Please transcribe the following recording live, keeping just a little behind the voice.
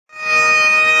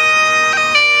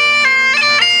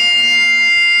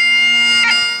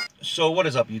So what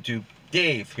is up, YouTube?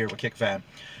 Dave here with Kickfam.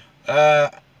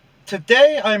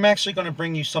 Today I'm actually going to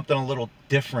bring you something a little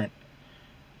different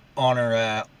on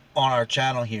our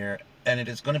channel here, and it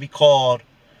is going to be called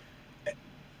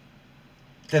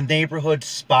the Neighborhood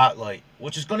Spotlight,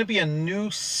 which is going to be a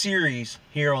new series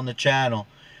here on the channel,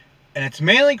 and it's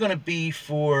mainly going to be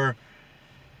for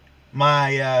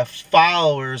my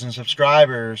followers and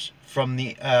subscribers from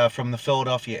the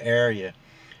Philadelphia area.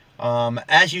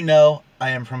 As you know, I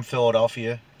am from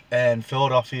Philadelphia, and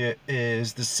Philadelphia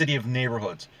is the city of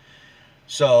neighborhoods.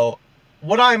 So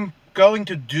what I'm going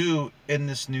to do in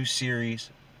this new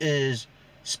series is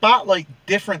spotlight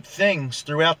different things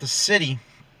throughout the city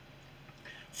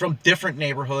from different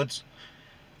neighborhoods.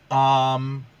 So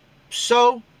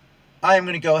I am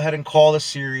going to go ahead and call this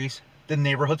series the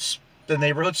Neighborhood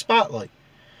Spotlight.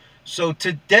 So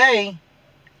today,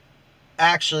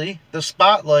 actually, the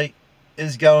spotlight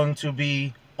is going to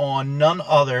be on none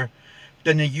other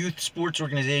than the youth sports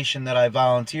organization that I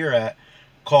volunteer at,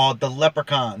 called the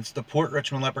Leprechauns, the Port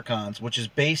Richmond Leprechauns, which is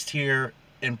based here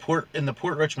in the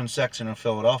Port Richmond section of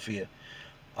Philadelphia.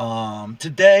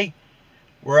 Today,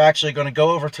 we're actually going to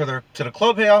go over to the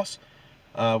clubhouse.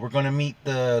 We're going to meet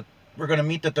the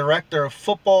director of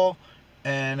football,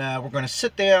 and we're going to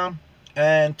sit down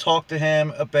and talk to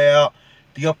him about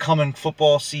the upcoming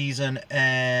football season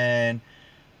and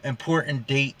important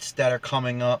dates that are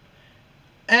coming up,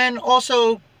 and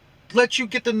also let you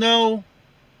get to know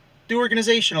the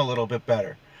organization a little bit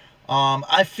better.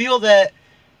 I feel that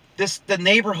the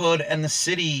neighborhood and the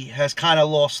city has kind of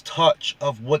lost touch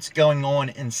of what's going on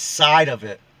inside of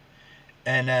it,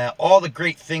 and all the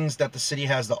great things that the city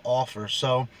has to offer.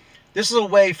 So this is a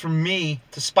way for me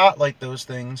to spotlight those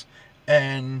things,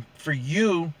 and for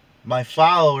you, my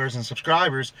followers and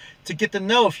subscribers, to get to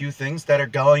know a few things that are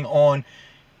going on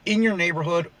in your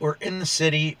neighborhood or in the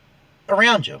city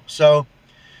around you. So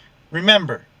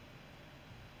remember,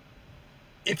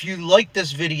 if you like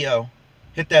this video,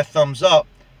 hit that thumbs up.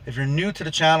 If you're new to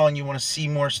the channel and you want to see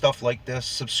more stuff like this,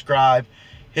 subscribe,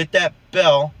 hit that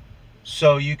bell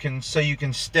so you can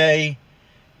stay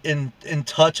in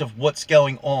touch of what's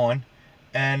going on.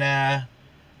 And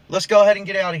let's go ahead and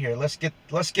get out of here. Let's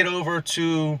get over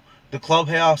to the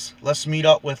clubhouse. Let's meet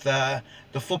up with the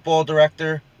football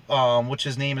director, which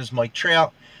his name is Mike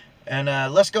Trout, and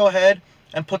let's go ahead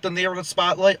and put the neighborhood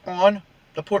spotlight on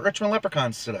the Port Richmond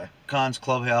Leprechauns today. Cons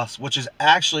Clubhouse, which is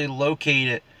actually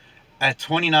located at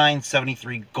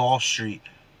 2973 Gaul Street,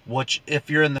 which, if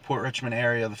you're in the Port Richmond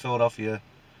area of the Philadelphia,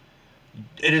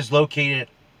 it is located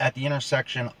at the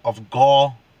intersection of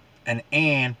Gaul and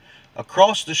Ann,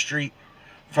 across the street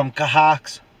from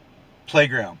CONSHOHOCKEN's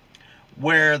playground,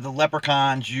 where the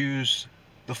Leprechauns use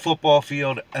the football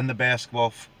field and the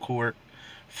basketball court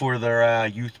for their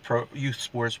youth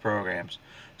sports programs.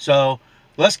 So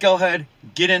let's go ahead,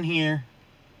 get in here,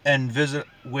 and visit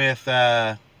with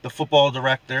the football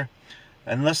director,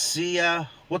 and let's see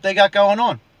what they got going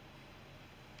on.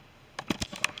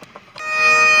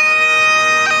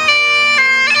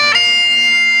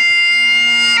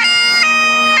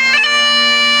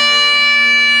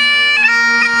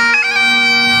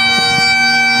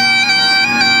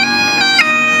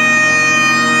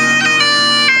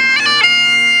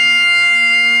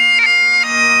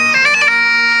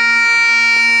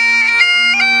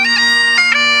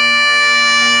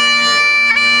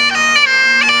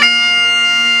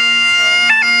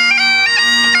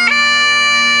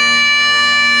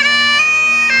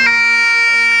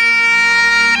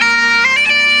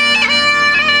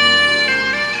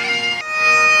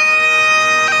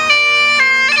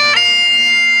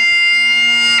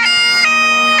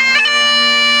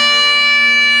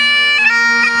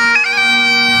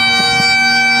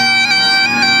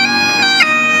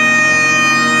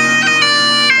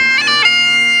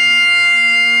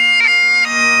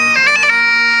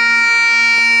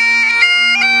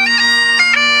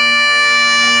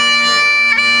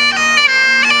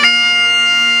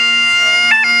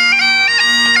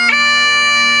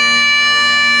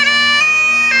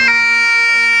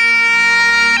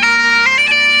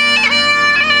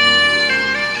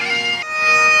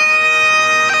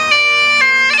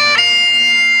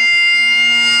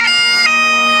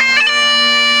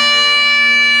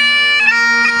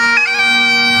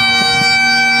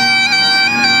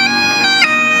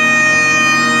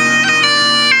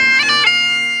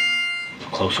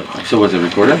 So was it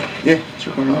recorded? Yeah, it's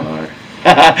recording. All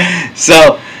right.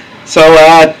 So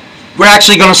we're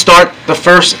actually going to start the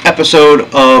first episode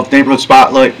of Neighborhood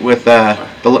Spotlight with the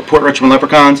Port Richmond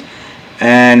Leprechauns,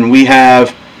 and we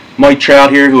have Mike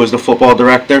Trout here, who is the football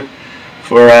director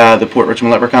for the Port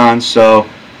Richmond Leprechauns. So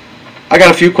I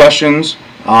got a few questions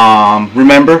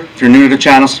Remember, if you're new to the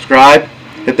channel, subscribe,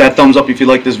 hit that thumbs up if you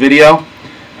like this video,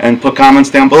 and put comments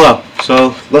down below.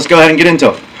 So let's go ahead and get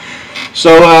into it.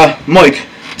 So Mike,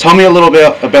 tell me a little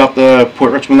bit about the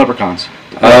Port Richmond Leprechauns.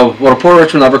 Well, the Port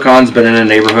Richmond Leprechauns been in the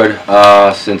neighborhood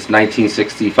since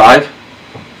 1965.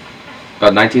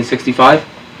 About 1965?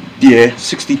 Yeah,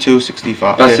 62,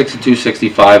 65. About 62,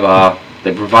 65.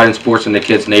 They've been providing sports in the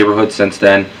kids' neighborhood since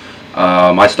then.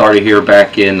 I started here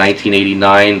back in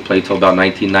 1989, played till about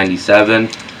 1997.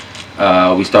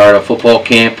 We started a football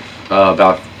camp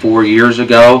about 4 years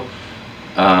ago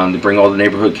to bring all the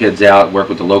neighborhood kids out, work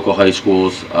with the local high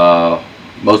schools.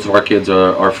 Most of our kids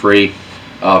are free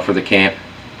for the camp,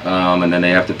 and then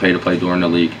they have to pay to play during the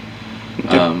league.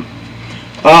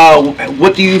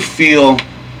 What do you feel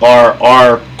are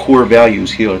our core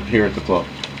values here at the club?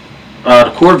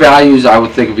 The core values, I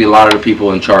would think, would be a lot of the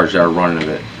people in charge that are running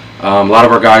it. A lot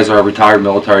of our guys are retired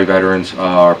military veterans,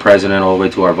 our president all the way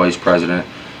to our vice president.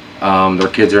 Their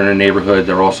kids are in the neighborhood.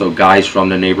 They're also guys from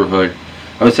the neighborhood.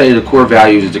 I would say the core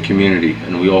values is the community,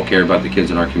 and we all care about the kids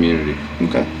in our community.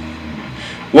 Okay.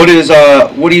 What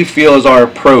do you feel is our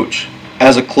approach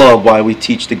as a club, why we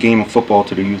teach the game of football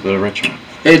to the youth of Richmond?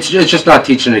 It's just not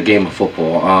teaching a game of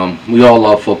football. We all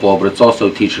love football, but it's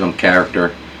also teaching them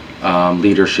character,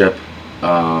 leadership,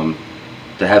 to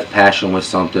have passion with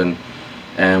something.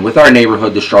 And with our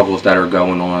neighborhood, the struggles that are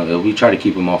going on, we try to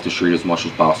keep them off the street as much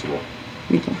as possible.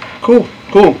 Okay. Cool.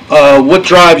 What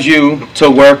drives you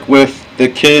to work with the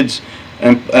kids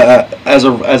and as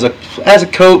a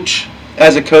coach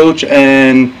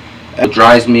and what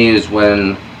drives me is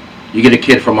when you get a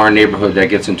kid from our neighborhood that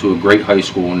gets into a great high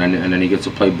school, and then he gets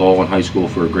to play ball in high school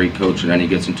for a great coach, and then he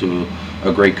gets into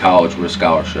a great college with a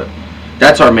scholarship.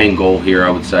 That's our main goal here, I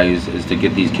would say, is to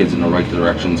get these kids in the right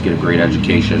directions, get a great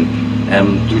education,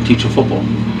 and through teaching football.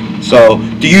 So,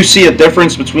 do you see a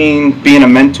difference between being a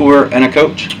mentor and a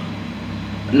coach?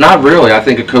 Not really. I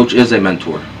think a coach is a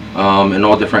mentor in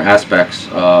all different aspects.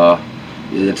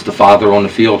 It's the father on the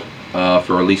field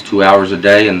for at least 2 hours a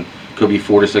day, and could be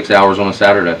 4 to 6 hours on a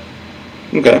Saturday.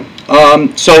 Okay.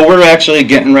 So we're actually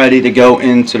getting ready to go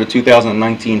into the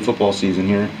 2019 football season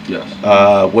here.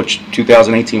 Yes. Which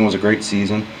 2018 was a great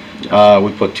season. Yes.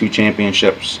 We put 2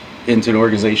 championships into the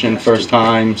organization, yes, first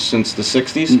time since the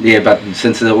 60s. Yeah,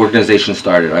 since the organization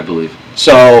started, I believe.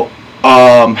 So,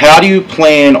 how do you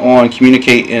plan on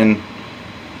communicating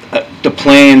the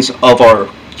plans of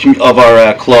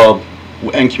our club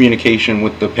and communication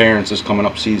with the parents this coming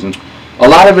up season? A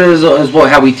lot of it is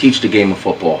how we teach the game of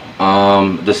football.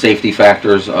 The safety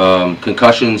factors,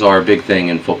 concussions are a big thing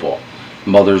in football.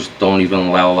 Mothers don't even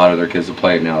allow a lot of their kids to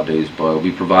play it nowadays, but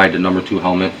we provide the #2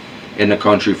 helmet in the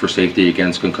country for safety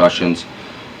against concussions.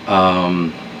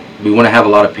 We want to have a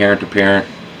lot of parent-to-parent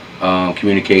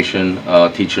communication,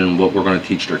 teaching what we're going to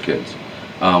teach their kids.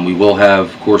 We will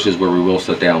have courses where we will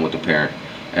sit down with the parent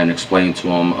and explain to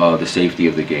them the safety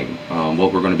of the game,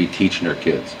 what we're going to be teaching their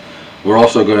kids. We're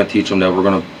also going to teach them that we're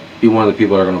going to be one of the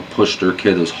people that are going to push their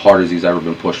kid as hard as he's ever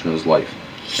been pushed in his life.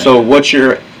 So what's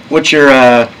your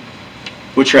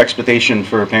expectation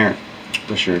for a parent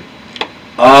this year?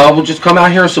 We'll just come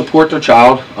out here and support their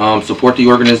child, support the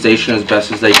organization as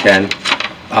best as they can.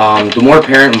 The more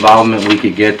parent involvement we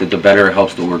could get, the better it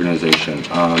helps the organization.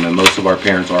 And most of our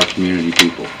parents are community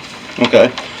people.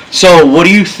 Okay. So what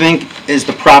do you think is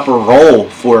the proper role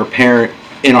for a parent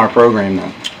in our program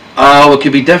then? It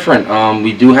could be different.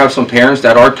 We do have some parents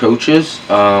that are coaches.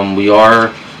 We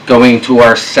are going to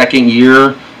our 2nd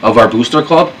year of our booster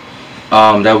club.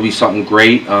 That would be something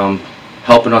great.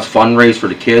 Helping us fundraise for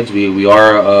the kids. We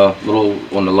are a little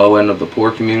on the low end of the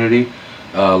poor community.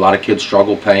 A lot of kids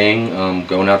struggle paying.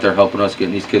 Going out there helping us,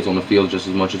 getting these kids on the field just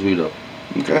as much as we do.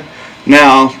 Okay.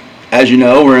 Now, as you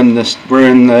know, we're in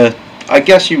the I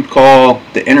guess you'd call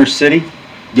the inner city.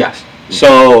 Yes.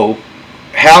 So,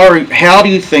 how do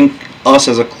you think us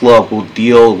as a club will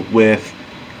deal with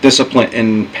discipline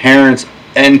in parents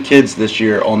and kids this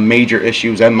year on major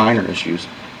issues and minor issues?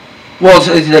 Well,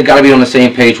 they got to be on the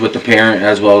same page with the parent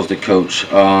as well as the coach.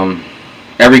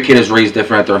 Every kid is raised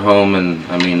different at their home, and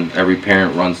I mean every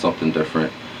parent runs something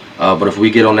different. But if we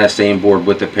get on that same board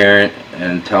with the parent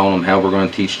and telling them how we're going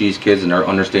to teach these kids, and they're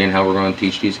understanding how we're going to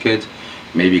teach these kids,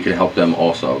 maybe it could help them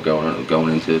also going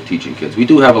into teaching kids. We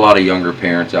do have a lot of younger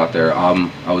parents out there.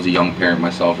 I was a young parent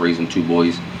myself, raising 2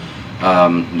 boys.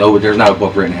 No, there's not a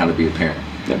book written how to be a parent.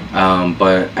 Yeah.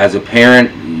 But as a parent,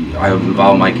 I have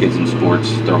involved my kids in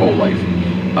sports their whole life.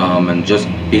 And just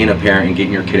being a parent and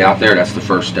getting your kid out there, that's the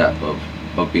first step of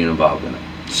being involved in it.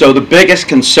 So the biggest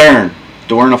concern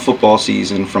during a football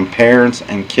season from parents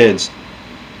and kids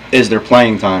is their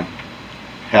playing time.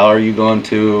 How are you going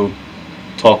to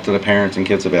talk to the parents and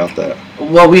kids about that?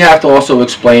 Well, we have to also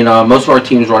explain, most of our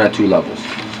teams run at 2 levels.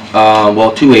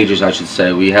 Well, 2 ages, I should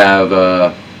say. We have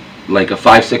like a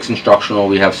 5-6 instructional,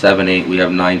 we have 7-8, we have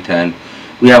 9-10,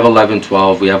 we have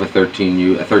 11-12, we have a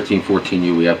 13U, a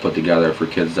 13-14U we have put together for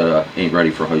kids that ain't ready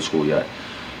for high school yet.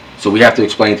 So we have to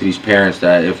explain to these parents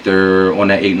that if they're on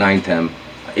that 8-9-10,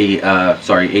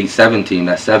 8-17,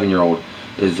 that 7-year-old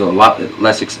is a lot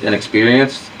less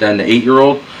inexperienced than the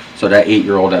 8-year-old. So that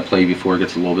 8-year-old that played before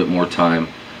gets a little bit more time.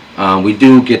 We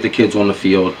do get the kids on the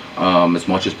field as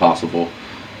much as possible.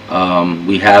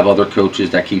 We have other coaches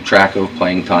that keep track of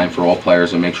playing time for all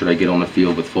players and make sure they get on the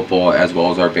field with football as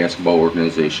well as our basketball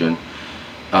organization.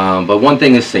 But one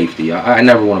thing is safety. I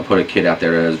never want to put a kid out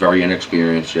there that is very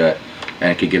inexperienced yet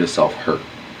and could get himself hurt.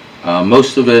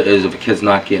 Most of it is if a kid's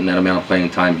not getting that amount of playing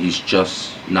time, he's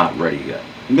just not ready yet.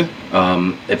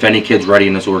 If any kid's ready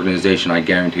in this organization, I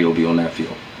guarantee he'll be on that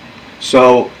field.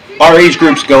 So our age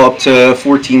groups go up to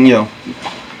 14U.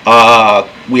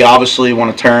 We obviously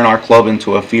want to turn our club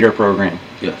into a feeder program.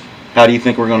 Yes. How do you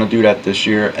think we're going to do that this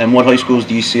year? And what high schools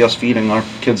do you see us feeding our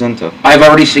kids into? I've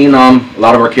already seen a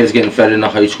lot of our kids getting fed into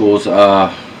high schools.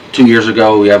 2 years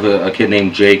ago, we have a kid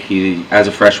named Jake. He, as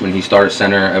a freshman, he started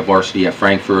center at varsity at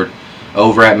Frankfurt.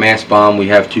 Over at Massbaum, we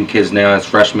have 2 kids now as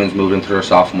freshmen moved into their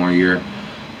sophomore year.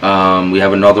 We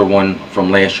have another one from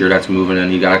last year that's moving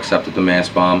in. He got accepted to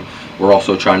Massbaum. We're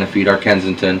also trying to feed our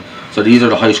Kensington. So these are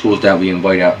the high schools that we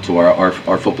invite out to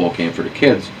our football camp for the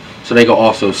kids. So they can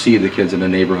also see the kids in the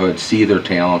neighborhood, see their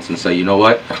talents, and say, you know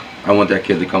what, I want that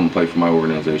kid to come and play for my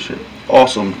organization.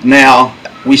 Awesome. Now,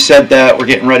 we said that we're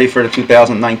getting ready for the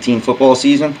 2019 football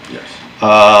season.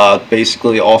 Yes.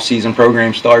 Basically, off-season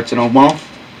program starts in a month.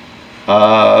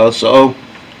 So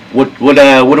what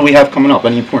do we have coming up?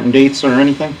 Any important dates or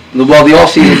anything? Well, the off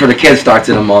season for the kids starts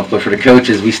in a month, but for the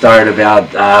coaches, we started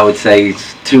about I would say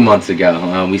 2 months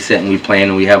ago. We sit and we plan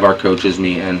and we have our coaches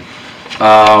meet. And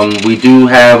we do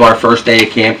have our first day of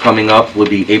camp coming up. Would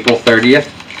be April 30th,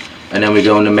 and then we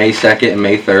go into May 2nd and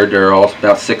May 3rd. They're all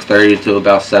about 6:30 to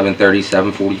about 7:30,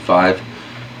 7:45.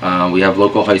 We have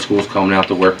local high schools coming out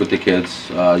to work with the kids.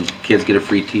 Kids get a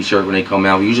free T-shirt when they come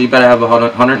out. We usually about have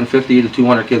 150 to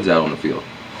 200 kids out on the field.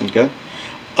 Okay.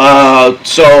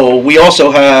 So we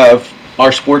also have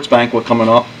our sports banquet coming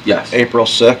up. Yes. April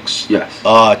 6th. Yes.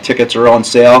 Tickets are on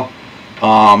sale.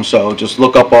 So just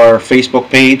look up our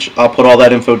Facebook page. I'll put all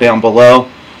that info down below.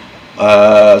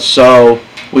 So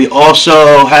we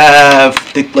also have,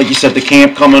 like you said, the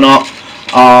camp coming up.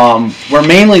 We're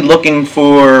mainly looking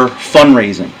for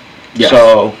fundraising. Yes.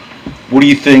 So what do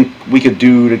you think we could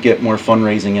do to get more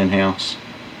fundraising in-house?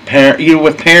 Either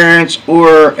with parents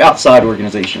or outside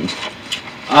organizations?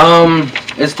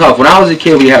 It's tough. When I was a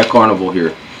kid, we had a carnival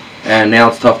here, and now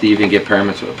it's tough to even get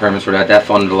permits for that. That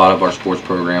funded a lot of our sports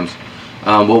programs.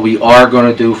 What we are going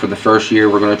to do for the first year,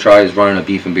 we're going to try is running a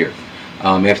beef and beer.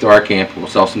 After our camp, we'll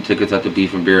sell some tickets at the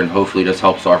beef and beer, and hopefully this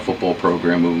helps our football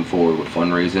program moving forward with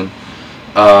fundraising.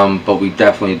 But we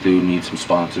definitely do need some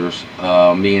sponsors.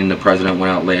 Me and the president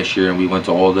went out last year, and we went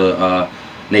to all the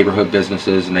neighborhood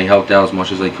businesses, and they helped out as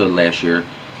much as they could last year.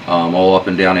 All up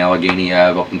and down Allegheny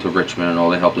Ave, up into Richmond, and all.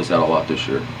 They helped us out a lot this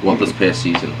year. Well, this past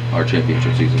season, our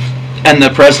championship seasons. And the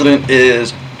president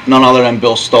is none other than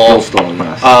Bill Stahl. Bill Stahl,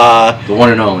 yes. The one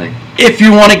and only. If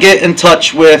you want to get in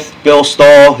touch with Bill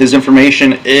Stahl, his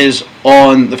information is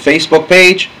on the Facebook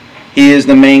page. He is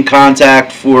the main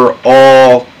contact for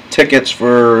all tickets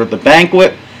for the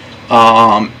banquet.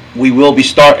 We will be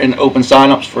starting open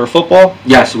sign-ups for football.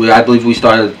 Yes, I believe we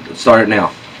started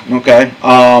now. Okay.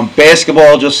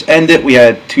 Basketball just ended. We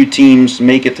had 2 teams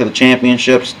make it to the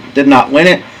championships. Did not win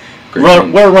it.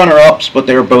 We're runner-ups, but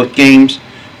they were both games.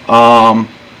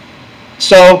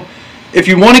 So if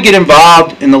you want to get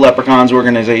involved in the Leprechauns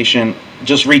organization,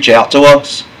 just reach out to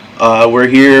us. We're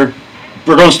here.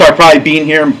 We're going to start probably being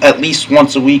here at least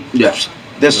once a week. Yes.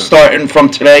 This is starting from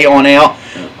today on out.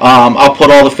 I'll put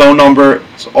all the phone number,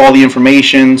 all the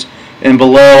informations, and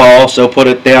below I'll also put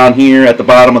it down here at the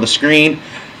bottom of the screen.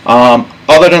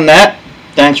 Other than that,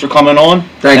 thanks for coming on.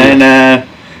 Thank you. And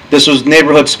this was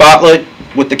Neighborhood Spotlight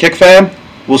with the Kickfam.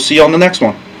 We'll see you on the next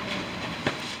one.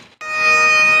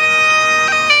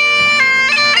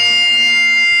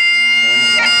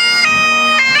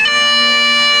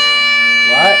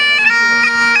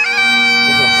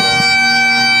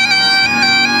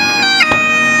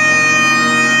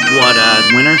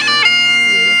 Winners?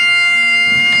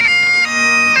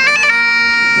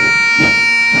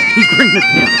 He's bringing it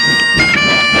down.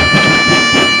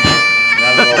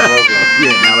 Now they're all broken.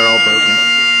 Yeah, now they're all broken.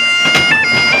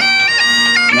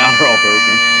 Now they're all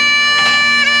broken.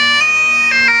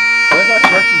 Where's our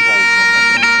turkey bowl?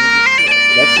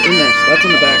 in there. That's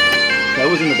in the back. That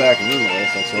was in the back room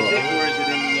last I saw. Or is it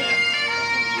in the?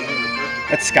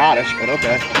 That's Scottish, but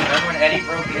okay. Remember when Eddie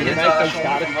broke his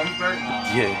Scottish?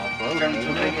 Yeah. I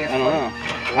I don't know.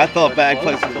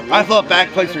 I thought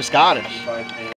bagpipes were Scottish.